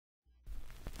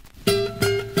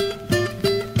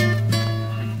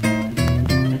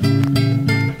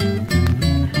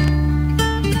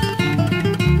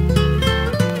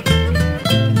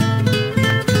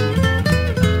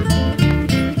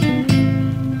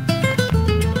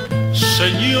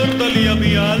Señor, dale a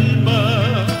mi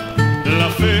alma la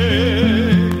fe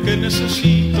que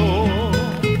necesito,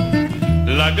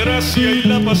 la gracia y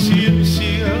la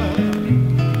paciencia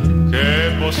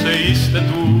que poseíste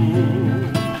tú,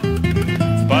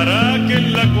 para que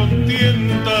en la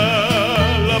contienda,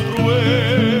 la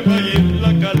prueba y en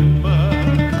la calma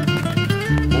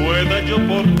pueda yo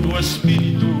por tu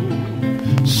espíritu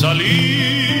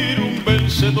salir un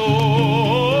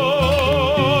vencedor,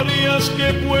 y haz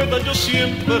que pueda yo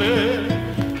siempre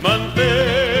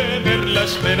mantener la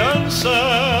esperanza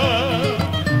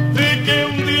de que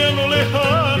un día no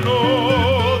lejano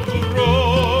tu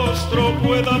rostro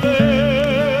pueda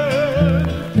ver,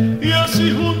 y así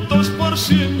juntos por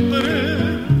siempre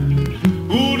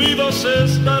unidos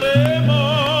estaremos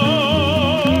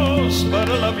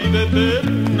para la vida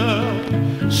eterna,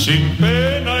 sin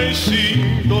pena y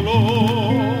sin dolor.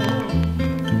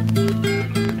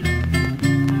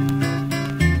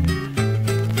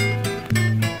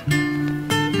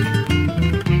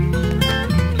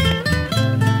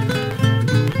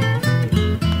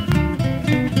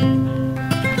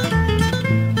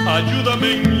 Ayúdame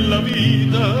en la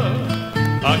vida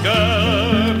a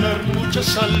ganar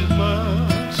muchas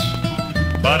almas,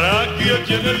 para que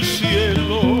aquí en el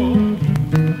cielo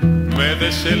me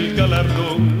des el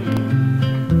galardón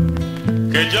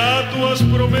que ya tú has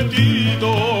prometido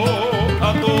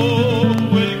a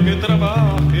todo el que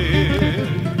trabaje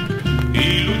y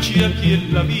luche aquí en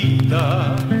la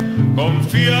vida,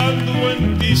 confiando en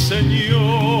ti,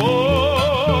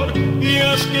 Señor, y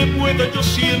haz que pueda yo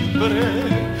siempre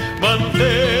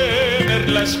mantener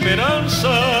la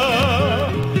esperanza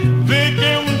de que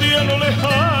un día no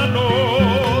lejano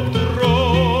tu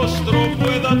rostro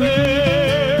pueda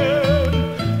ver,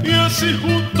 y así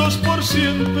juntos por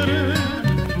siempre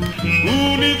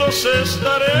unidos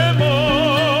estaremos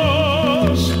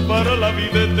para la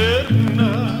vida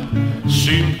eterna,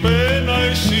 sin pena